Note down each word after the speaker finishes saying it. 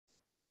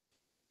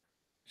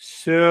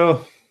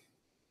So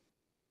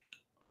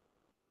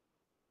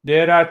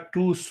there are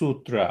two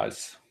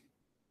sutras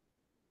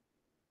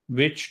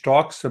which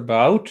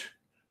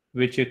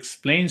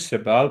explains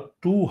about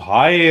two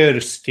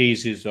higher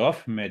stages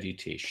of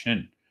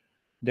meditation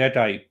that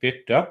I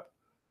picked up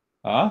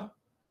a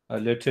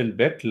little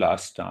bit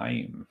last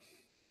time.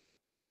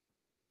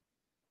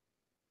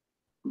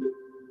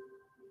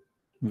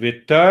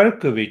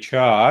 Vitark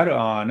vichar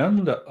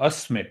anand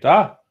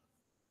asmita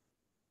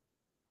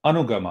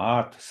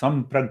anugamat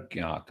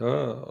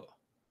sampragyata.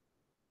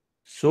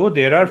 So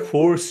there are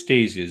four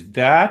stages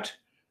that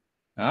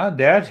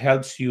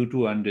helps you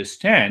to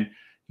understand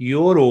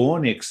your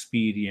own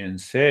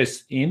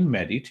experiences in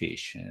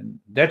meditation.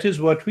 That is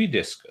what we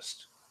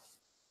discussed.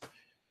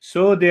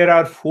 So there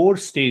are four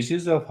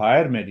stages of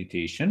higher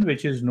meditation,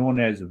 which is known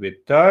as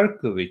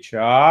vitark,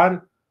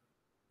 vichar,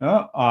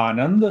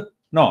 asmita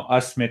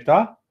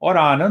or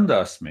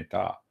ananda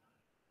asmita.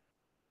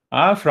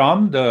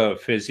 From the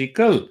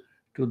physical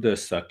to the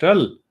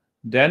subtle,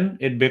 then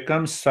it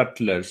becomes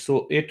subtler.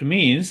 So it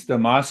means the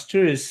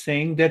master is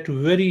saying that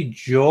very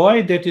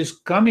joy that is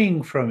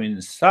coming from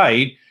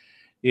inside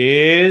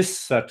is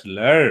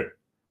subtler.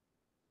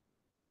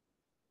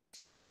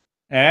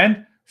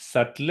 And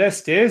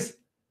subtlest is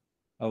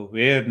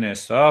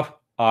awareness of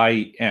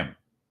I am.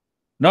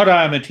 Not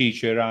I am a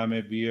teacher, I am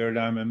a beard,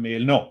 I am a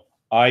male. No,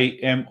 I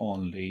am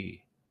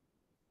only.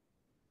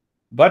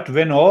 But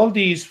when all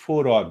these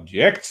four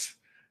objects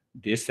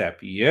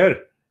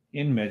disappear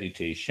in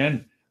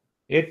meditation,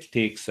 it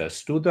takes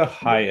us to the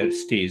higher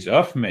stage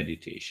of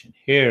meditation.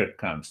 Here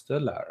comes the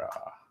Lara.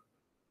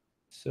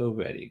 So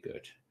very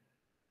good.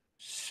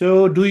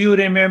 So do you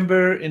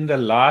remember in the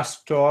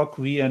last talk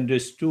we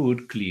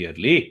understood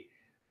clearly?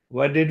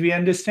 What did we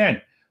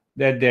understand?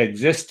 That the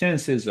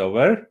existence is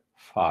our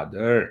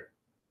Father.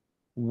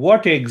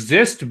 What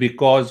exists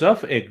because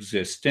of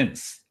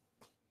existence?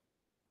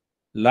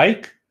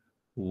 Like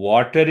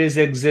water is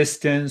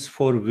existence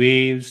for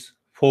waves,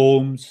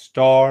 foam,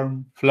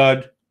 storm,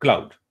 flood,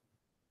 cloud.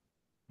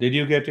 Did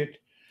you get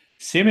it?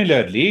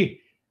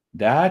 Similarly,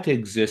 that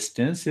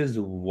existence is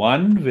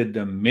one with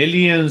the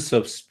millions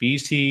of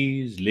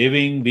species,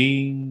 living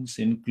beings,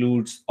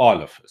 includes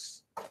all of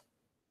us.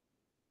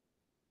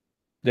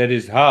 That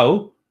is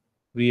how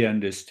we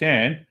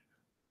understand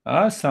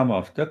some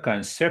of the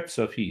concepts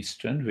of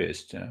Eastern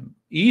wisdom.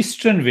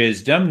 Eastern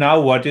wisdom, now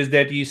what is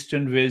that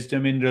Eastern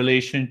wisdom in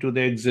relation to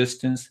the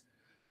existence?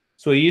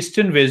 So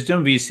Eastern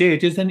wisdom, we say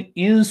it is an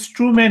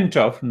instrument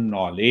of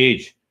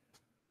knowledge.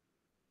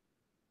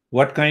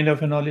 What kind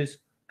of a knowledge?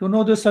 To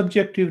know the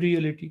subjective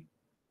reality.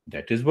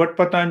 That is what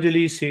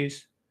Patanjali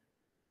says.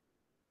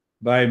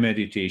 By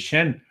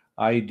meditation,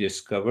 I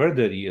discover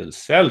the real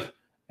self,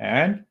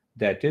 and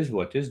that is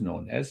what is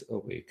known as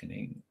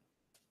awakening.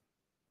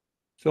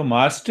 So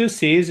Master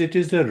says it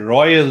is a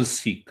royal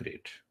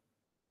secret,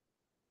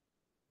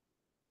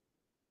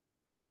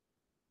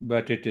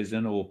 but it is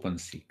an open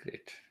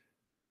secret.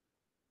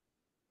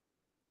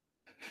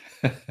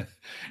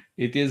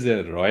 It is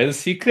a royal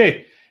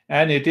secret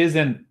and it is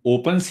an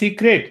open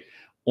secret.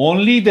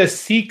 Only the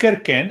seeker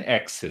can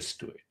access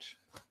to it.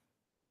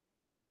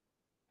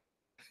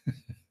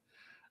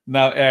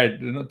 Now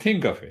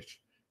think of it.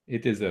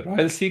 It is a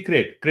royal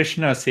secret.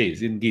 Krishna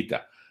says in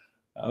Gita,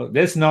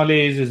 this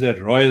knowledge is a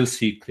royal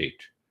secret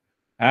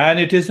and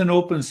it is an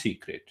open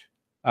secret.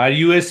 Are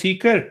you a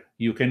seeker?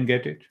 You can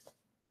get it.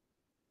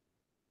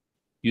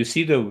 You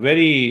see, the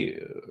very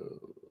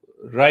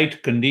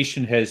right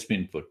condition has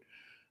been put.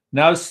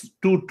 Now,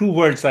 two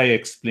words I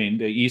explained: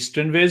 the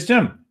Eastern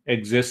wisdom,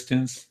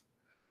 existence.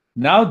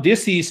 Now,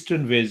 this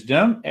Eastern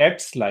wisdom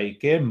acts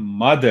like a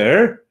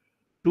mother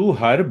to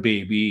her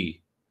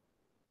baby.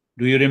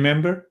 Do you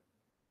remember?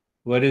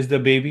 What is the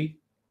baby?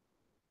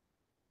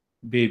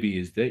 Baby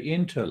is the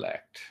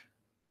intellect.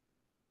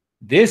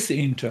 This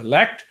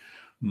intellect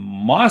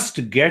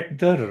must get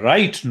the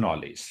right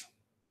knowledge.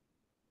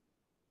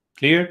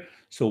 Clear?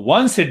 So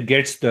once it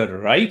gets the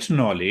right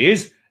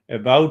knowledge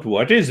about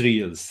what is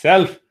real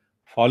self,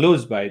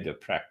 follows by the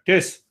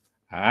practice,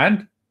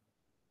 and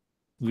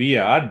we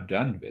are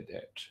done with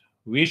it.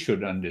 We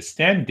should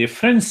understand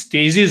different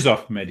stages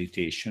of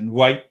meditation.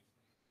 Why?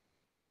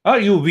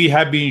 We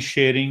have been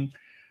sharing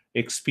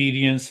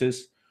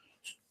experiences.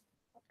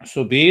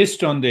 So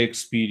based on the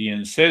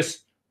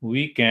experiences,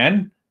 we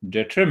can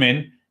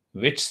determine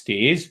which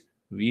stage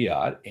we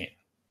are in.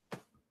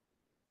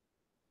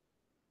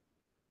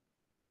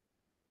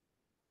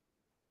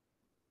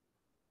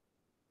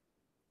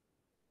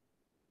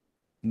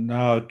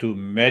 Now, to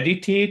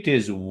meditate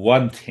is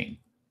one thing,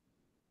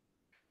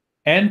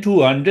 and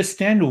to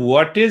understand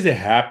what is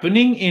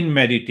happening in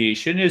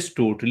meditation is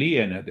totally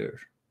another.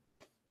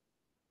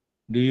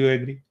 Do you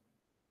agree?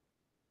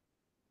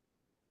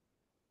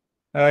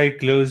 I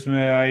close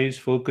my eyes,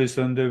 focus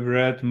on the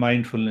breath,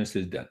 mindfulness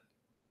is done.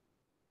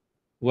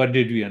 What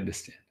did we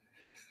understand?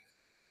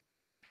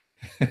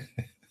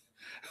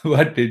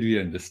 What did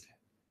we understand?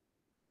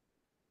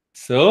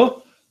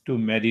 So, to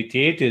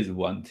meditate is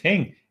one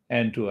thing,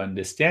 And to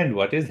understand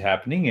what is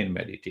happening in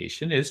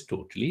meditation is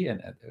totally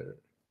another.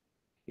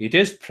 It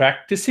is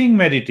practicing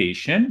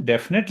meditation,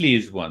 definitely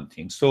is one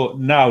thing. So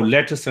now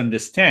let us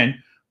understand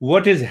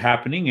what is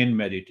happening in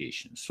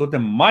meditation. So the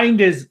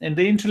mind is, and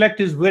the intellect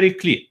is very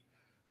clear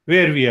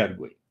where we are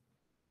going.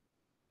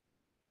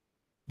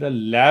 The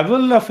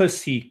level of a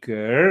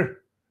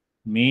seeker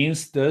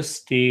means the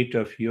state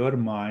of your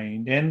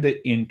mind and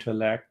the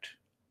intellect.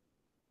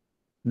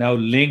 Now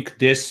link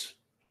this.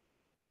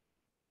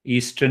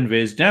 Eastern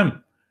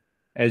wisdom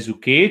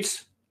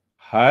educates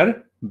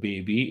her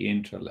baby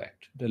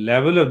intellect. The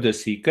level of the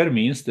seeker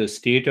means the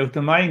state of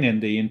the mind and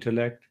the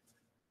intellect.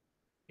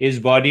 His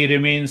body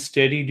remains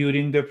steady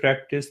during the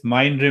practice,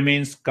 mind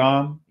remains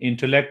calm,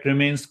 intellect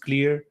remains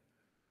clear.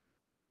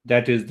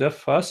 That is the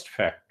first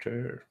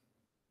factor.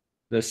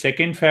 The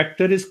second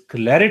factor is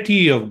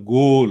clarity of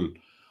goal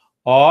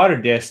or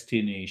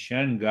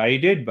destination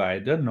guided by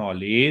the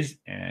knowledge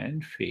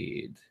and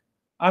faith.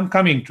 I'm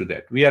coming to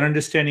that. We are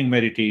understanding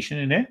meditation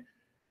in a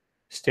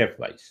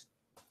stepwise.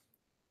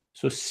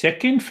 So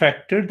second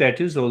factor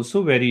that is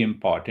also very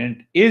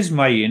important is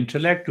my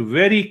intellect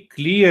very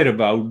clear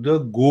about the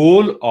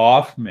goal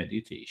of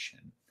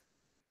meditation.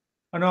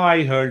 Oh, no,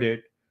 I heard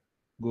it.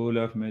 Goal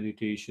of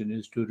meditation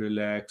is to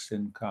relax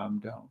and calm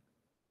down.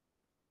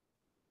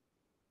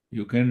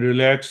 You can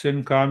relax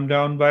and calm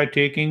down by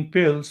taking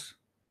pills.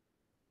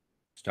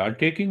 Start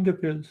taking the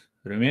pills.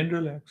 Remain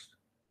relaxed.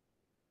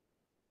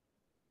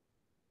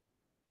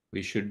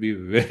 We should be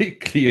very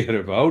clear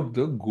about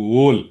the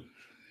goal.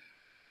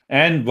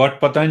 And what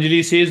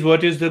Patanjali says,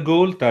 what is the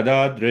goal?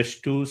 Tada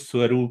drashtu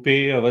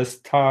swarupe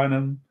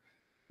avasthanam.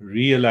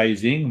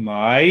 Realizing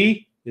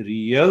my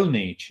real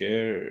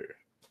nature.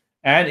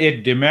 And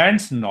it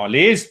demands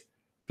knowledge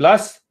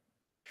plus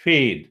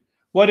faith.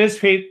 What is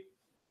faith?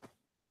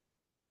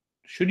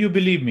 Should you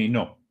believe me?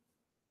 No.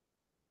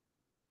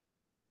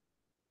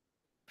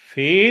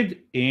 Faith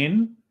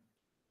in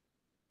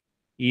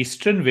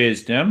Eastern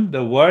wisdom,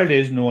 the word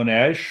is known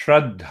as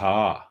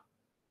Shraddha.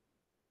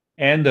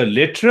 And the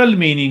literal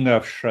meaning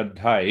of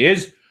Shraddha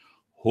is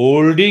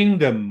holding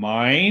the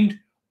mind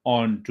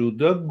onto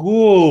the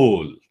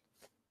goal.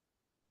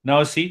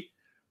 Now see,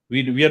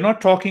 we are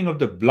not talking of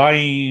the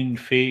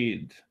blind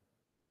faith.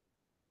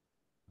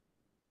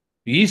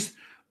 His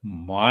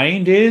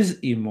mind is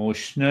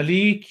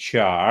emotionally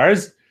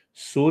charged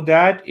so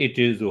that it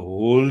is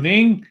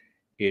holding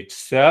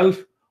itself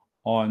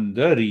on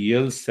the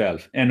real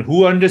self. And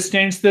who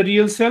understands the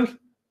real self?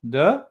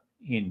 The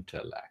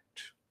intellect.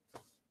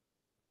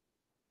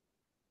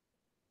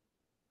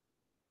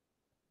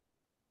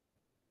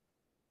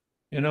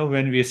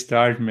 When we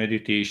start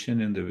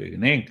meditation in the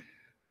beginning,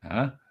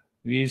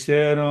 we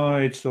say, no,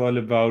 it's all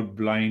about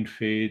blind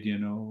faith,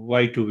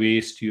 why to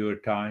waste your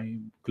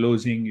time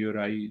closing your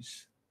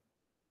eyes?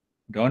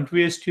 Don't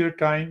waste your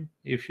time.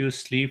 If you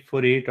sleep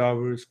for 8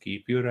 hours,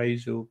 keep your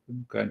eyes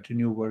open,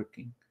 continue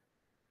working.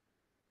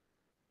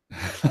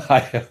 I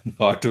have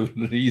not a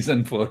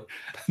reason for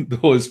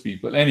those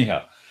people.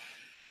 Anyhow,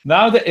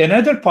 now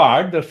another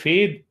part, the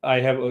faith,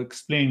 I have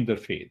explained the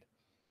faith.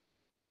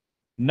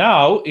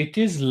 Now it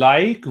is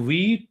like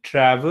we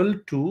travel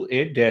to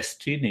a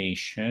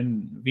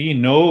destination. We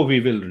know we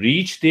will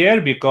reach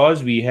there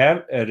because we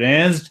have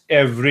arranged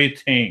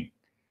everything.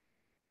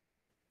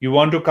 You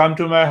want to come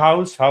to my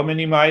house? How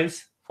many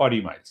miles?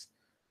 40 miles.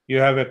 You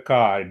have a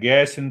car,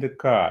 gas in the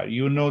car,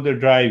 you know the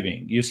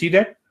driving. You see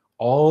that?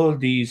 All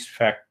these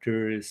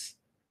factors,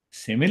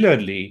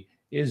 similarly,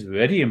 is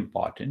very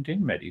important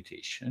in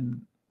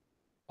meditation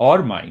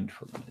or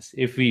mindfulness.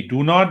 If we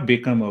do not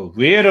become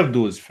aware of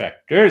those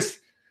factors,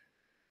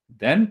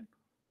 then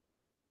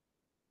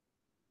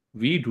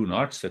we do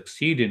not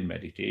succeed in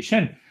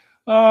meditation.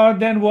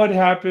 Then what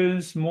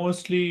happens?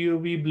 Mostly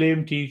we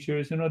blame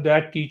teachers.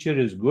 That teacher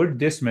is good,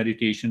 this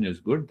meditation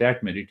is good,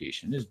 that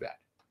meditation is bad.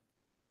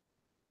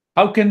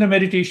 How can the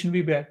meditation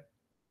be bad?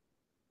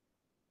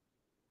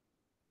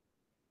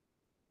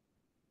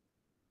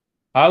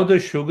 How the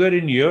sugar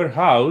in your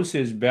house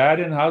is bad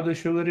and how the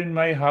sugar in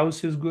my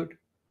house is good?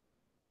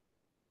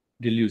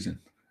 Delusion.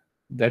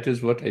 That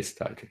is what I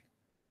started.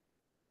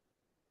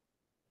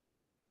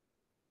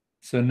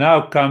 So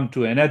now come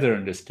to another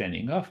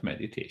understanding of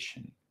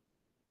meditation.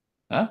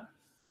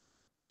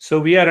 So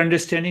we are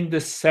understanding the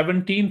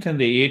 17th and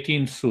the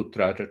 18th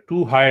sutra, the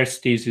two higher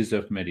stages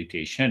of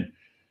meditation.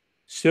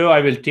 So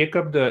I will take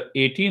up the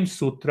 18th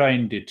sutra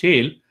in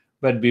detail,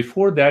 but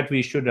before that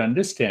we should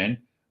understand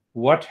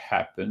what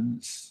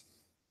happens.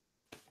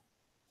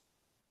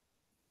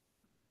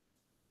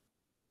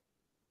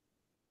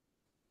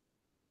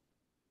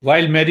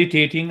 While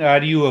meditating,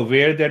 are you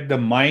aware that the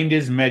mind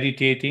is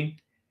meditating?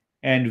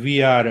 And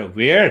we are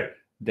aware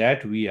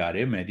that we are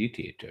a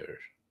meditator.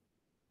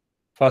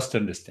 First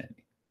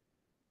understanding.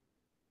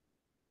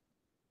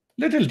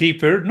 Little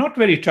deeper, not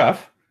very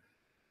tough.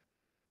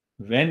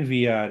 When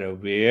we are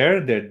aware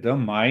that the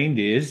mind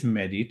is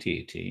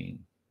meditating.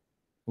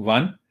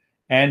 One,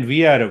 and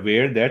we are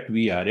aware that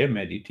we are a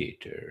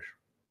meditator.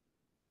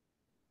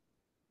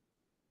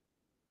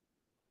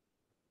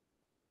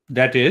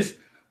 That is,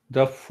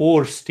 the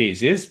 4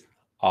 stages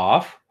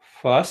of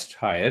first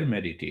higher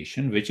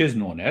meditation, which is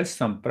known as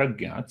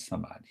Sampragyat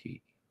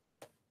Samadhi.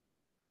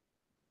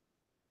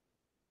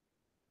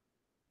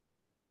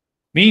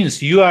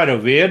 Means you are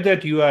aware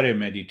that you are a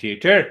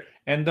meditator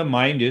and the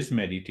mind is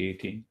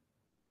meditating.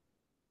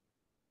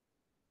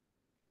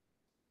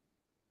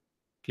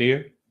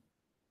 Clear?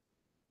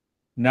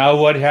 Now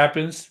what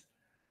happens?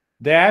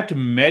 That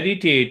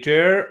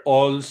meditator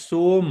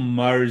also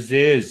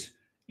merges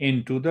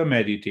into the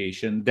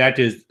meditation. That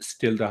is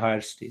still the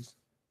higher stage.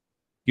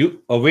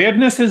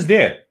 Awareness is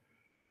there,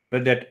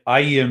 but that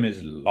I am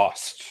is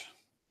lost.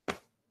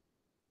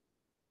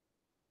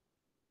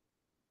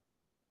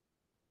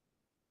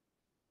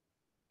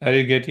 Are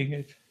you getting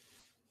it?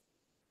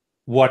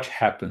 What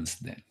happens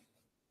then?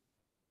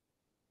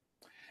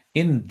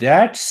 In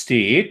that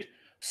state,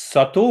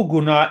 Sato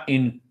Guna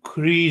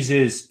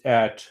increases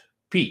at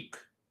peak.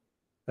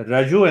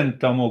 Raju and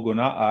Tamo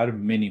Guna are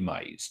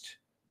minimized.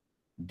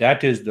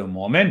 That is the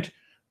moment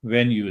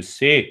when you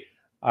say,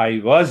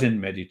 I was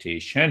in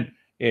meditation,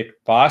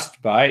 it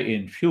passed by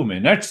in few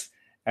minutes,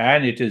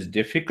 and it is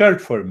difficult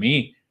for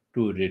me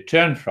to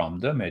return from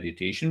the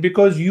meditation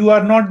because you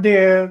are not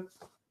there.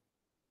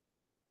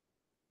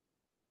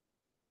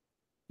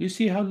 You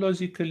see how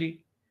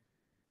logically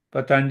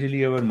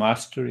Patanjali, our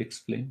master,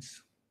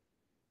 explains.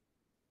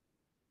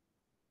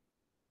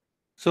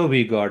 So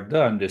we got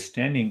the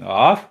understanding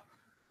of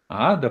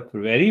the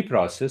very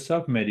process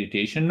of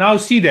meditation. Now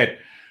see that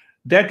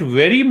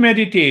very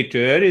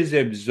meditator is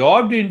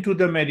absorbed into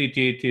the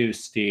meditative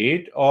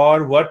state,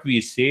 or what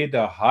we say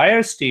the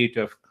higher state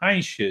of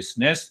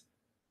consciousness.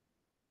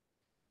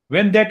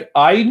 When that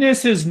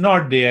I-ness is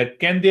not there,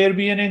 can there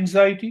be an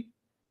anxiety,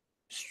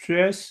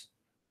 stress,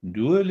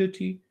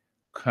 duality,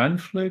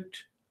 conflict?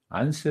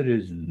 Answer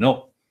is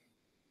no.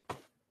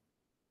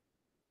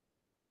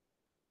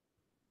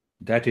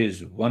 That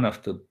is one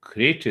of the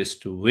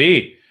greatest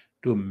way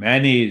to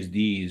manage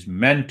these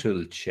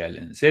mental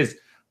challenges,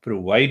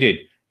 provided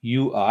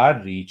you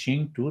are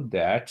reaching to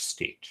that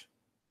state.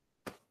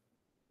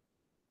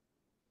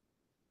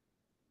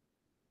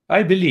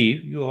 I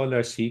believe you all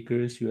are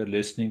seekers. You are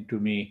listening to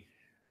me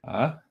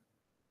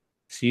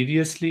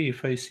seriously,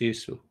 if I say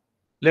so.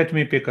 Let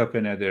me pick up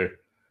another,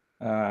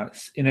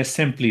 in a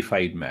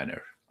simplified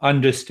manner,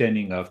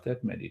 understanding of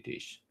that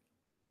meditation.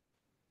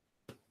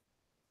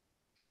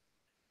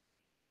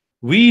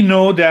 We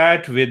know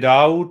that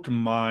without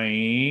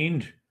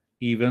mind,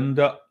 even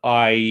the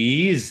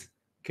eyes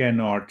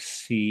cannot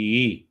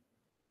see,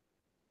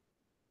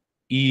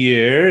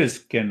 ears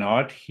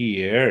cannot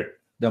hear.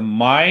 The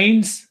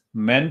mind's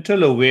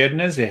mental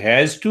awareness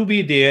has to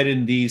be there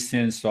in these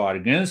sense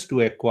organs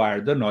to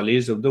acquire the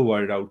knowledge of the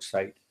world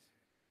outside.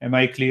 Am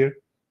I clear?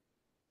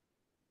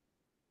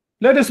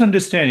 Let us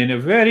understand in a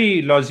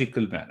very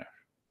logical manner.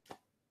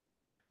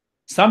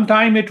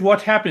 Sometimes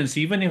what happens,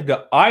 even if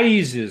the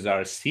eyes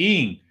are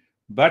seeing,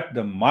 but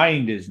the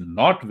mind is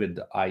not with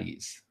the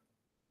eyes,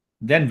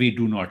 then we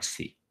do not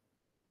see.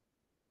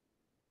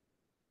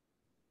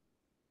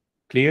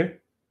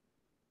 Clear?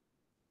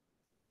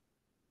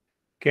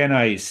 Can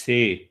I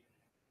say,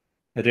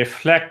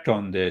 reflect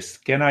on this,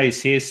 can I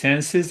say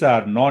senses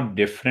are not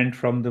different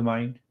from the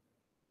mind?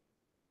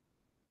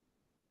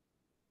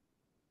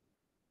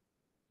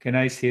 Can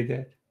I say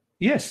that?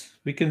 Yes,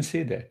 we can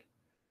say that.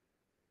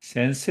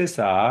 Senses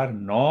are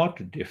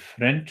not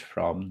different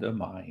from the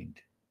mind.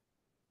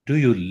 Do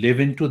you live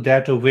into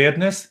that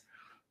awareness?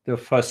 The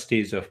first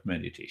stage of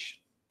meditation.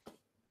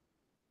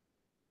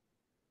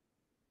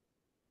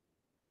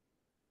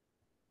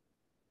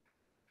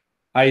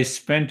 I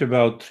spent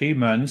about 3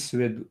 months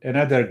with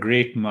another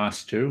great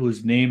master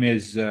whose name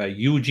is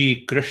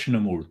U.G.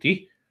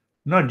 Krishnamurti,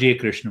 not J.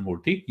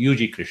 Krishnamurti,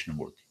 U.G.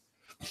 Krishnamurti.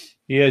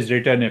 He has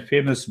written a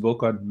famous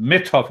book on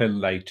myth of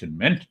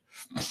enlightenment.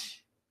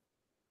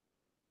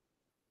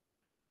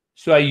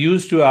 So I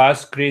used to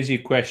ask crazy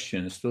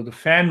questions. So the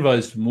fan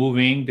was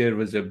moving, there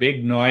was a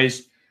big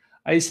noise.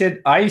 I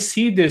said, I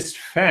see this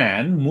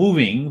fan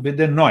moving with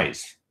the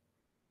noise.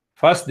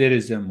 First there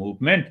is a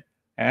movement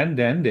and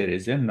then there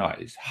is a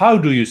noise. How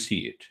do you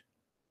see it?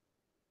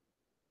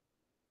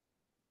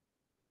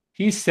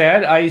 He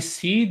said, I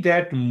see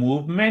that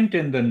movement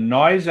and the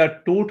noise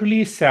are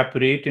totally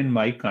separate in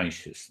my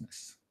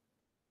consciousness.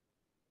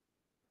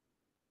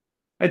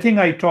 I think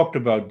I talked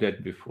about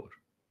that before.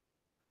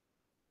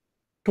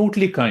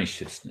 Totally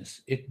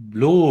consciousness. It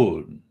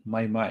blew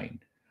my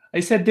mind.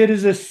 I said, there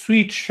is a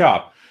sweet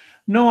shop.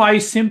 No, I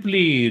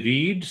simply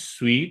read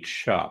sweet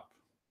shop.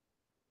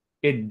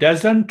 It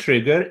doesn't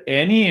trigger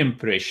any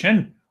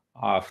impression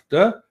of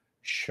the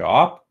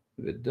shop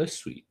with the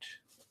sweet.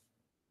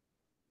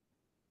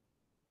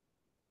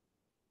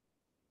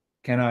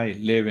 Can I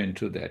live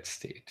into that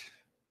state?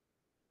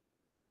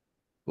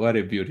 What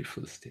a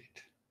beautiful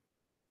state.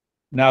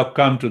 Now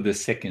come to the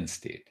second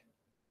state.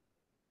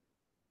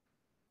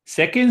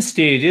 Second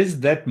stage is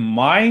that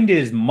my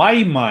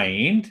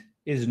mind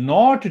is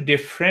not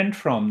different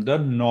from the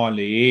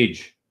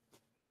knowledge.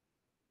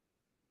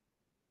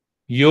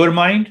 Your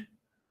mind,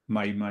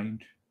 my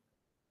mind.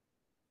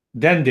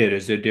 then there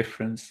is a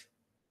difference.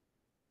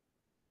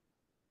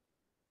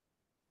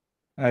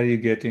 Are you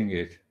getting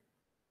it?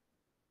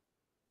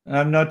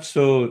 I'm not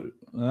so,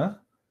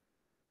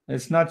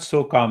 it's not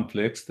so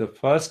complex. The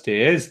first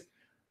is,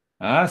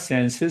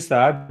 senses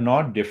are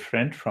not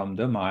different from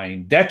the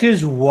mind. That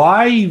is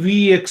why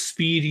we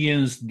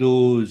experience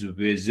those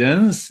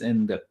visions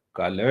and the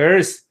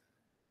colors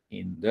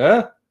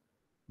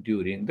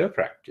during the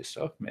practice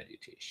of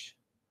meditation.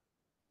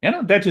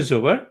 That is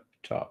our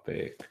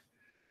topic.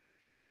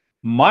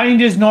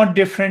 Mind is not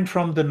different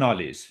from the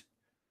knowledge.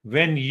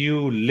 When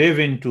you live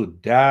into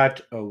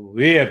that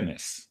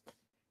awareness,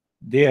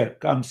 there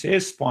comes a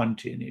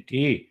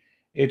spontaneity.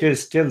 It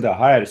is still the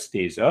higher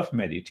stage of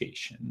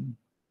meditation.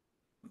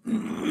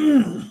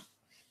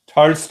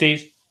 Third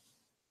stage,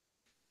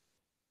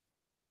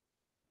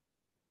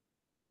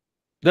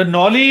 the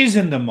knowledge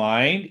in the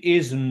mind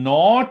is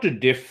not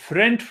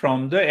different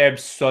from the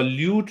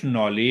absolute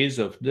knowledge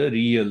of the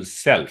real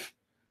self.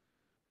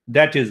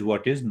 That is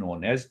what is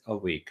known as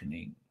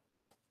awakening.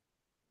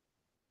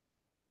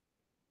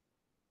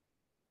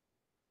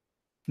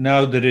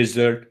 Now, the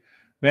result,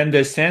 when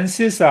the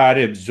senses are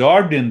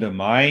absorbed in the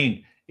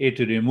mind, it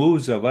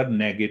removes our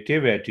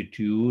negative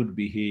attitude,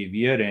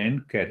 behavior,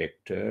 and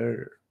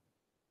character.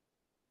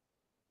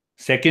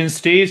 Second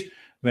stage,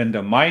 when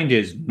the mind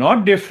is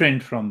not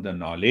different from the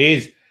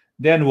knowledge,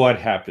 then what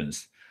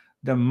happens?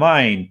 The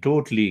mind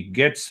totally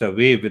gets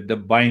away with the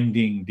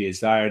binding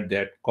desire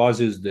that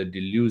causes the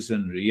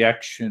delusion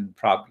reaction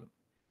problem.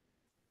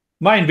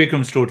 Mind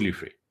becomes totally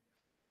free.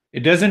 It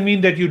doesn't mean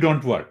that you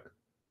don't work.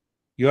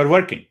 You are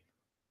working.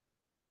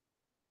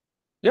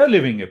 You're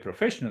living a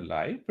professional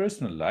life,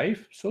 personal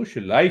life,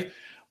 social life,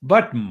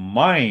 but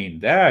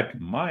that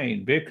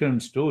mind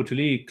becomes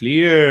totally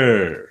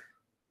clear.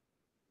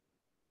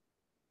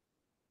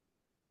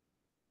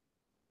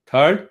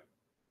 Third,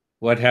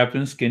 what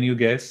happens? Can you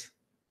guess?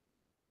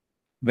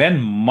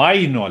 When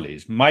my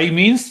knowledge, my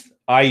means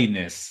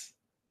I-ness,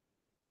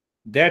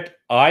 that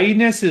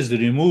I-ness is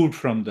removed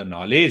from the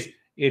knowledge,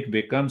 it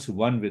becomes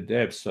one with the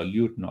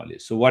absolute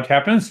knowledge. So what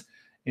happens?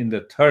 In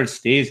the third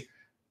stage,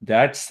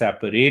 that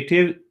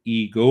separative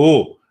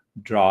ego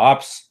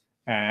drops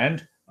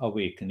and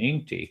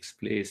awakening takes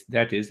place.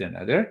 That is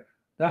the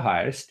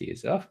higher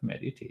stage of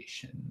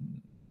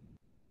meditation.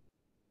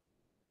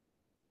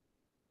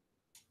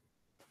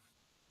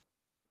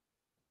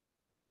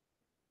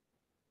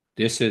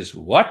 This is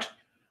what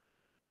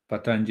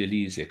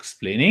Patanjali is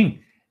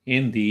explaining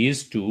in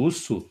these two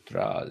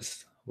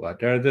sutras.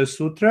 What are the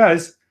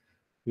sutras?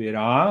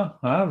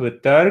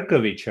 Vitarka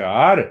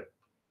Vichar.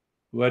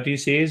 What he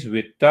says,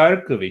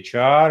 Vitarka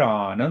Vichar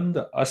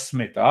Anand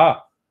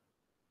Asmita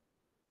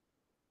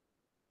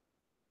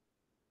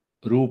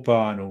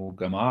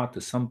Rupanugamat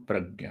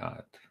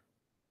Sampragyat.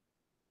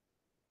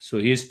 So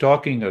he is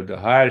talking of the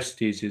higher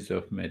stages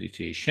of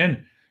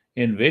meditation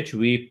in which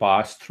we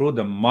pass through,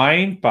 the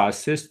mind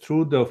passes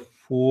through the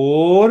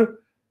four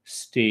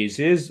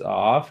stages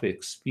of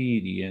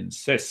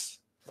experiences.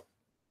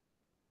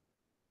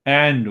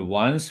 And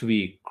once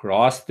we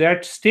cross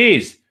that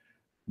stage,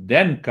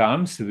 then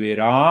comes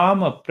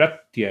Virama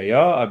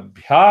Pratyaya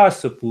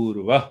Abhyasa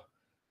Purva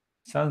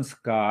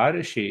Sanskar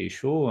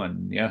Shesho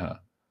Anyah.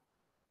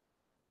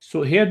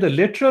 So here the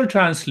literal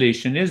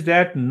translation is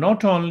that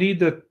not only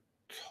the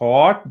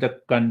thought, the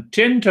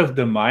content of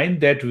the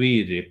mind that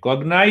we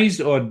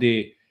recognize, or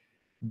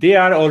they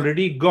are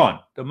already gone.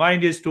 The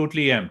mind is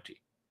totally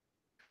empty.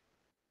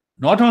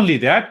 Not only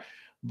that,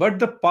 but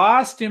the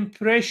past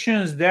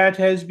impressions that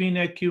has been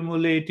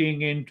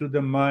accumulating into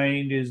the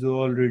mind is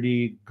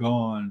already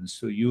gone.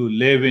 So you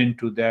live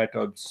into that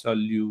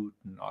absolute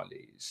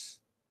knowledge.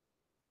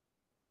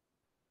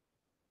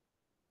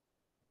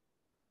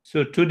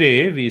 So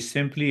today we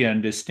simply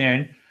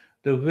understand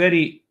the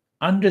very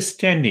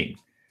understanding.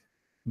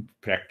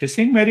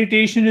 Practicing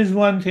meditation is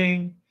one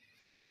thing.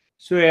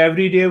 So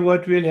every day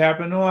what will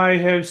happen? Oh, I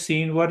have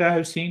seen what I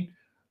have seen.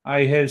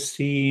 I have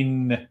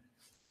seen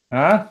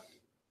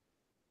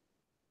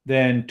the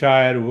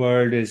entire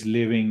world is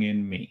living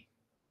in me.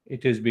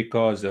 It is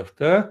because of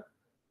the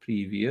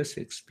previous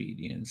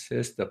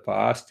experiences, the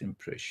past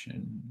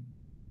impression.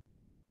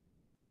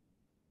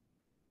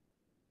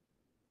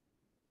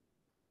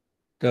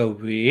 The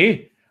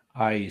way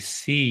I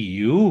see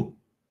you,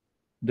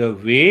 the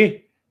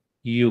way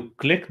you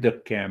click the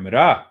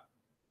camera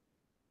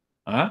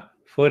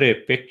for a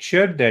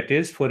picture, that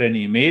is for an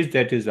image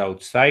that is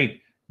outside,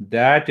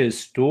 that is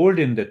stored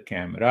in the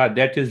camera,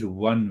 that is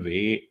one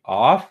way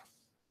of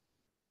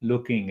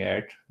looking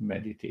at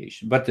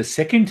meditation. But the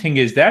second thing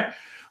is that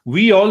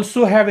we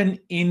also have an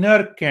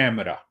inner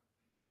camera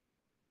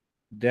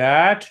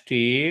that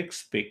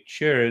takes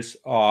pictures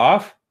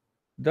of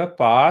the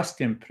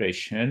past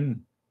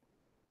impression.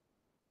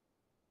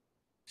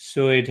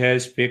 So it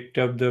has picked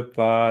up the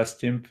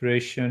past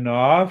impression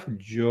of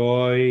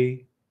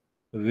joy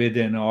with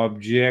an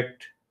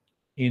object.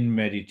 In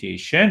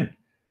meditation,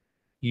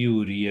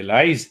 you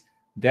realize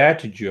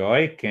that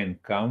joy can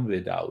come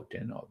without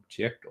an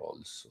object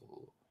also.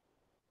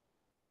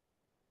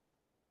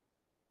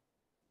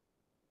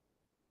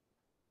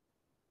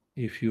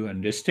 If you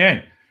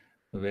understand,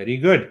 very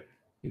good.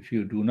 If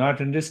you do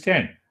not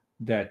understand,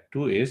 that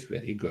too is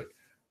very good.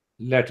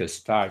 Let us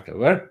start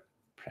our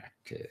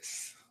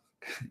practice.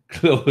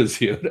 Close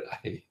your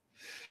eyes.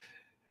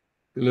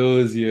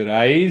 Close your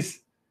eyes,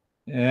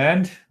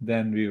 and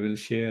then we will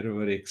share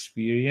our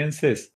experiences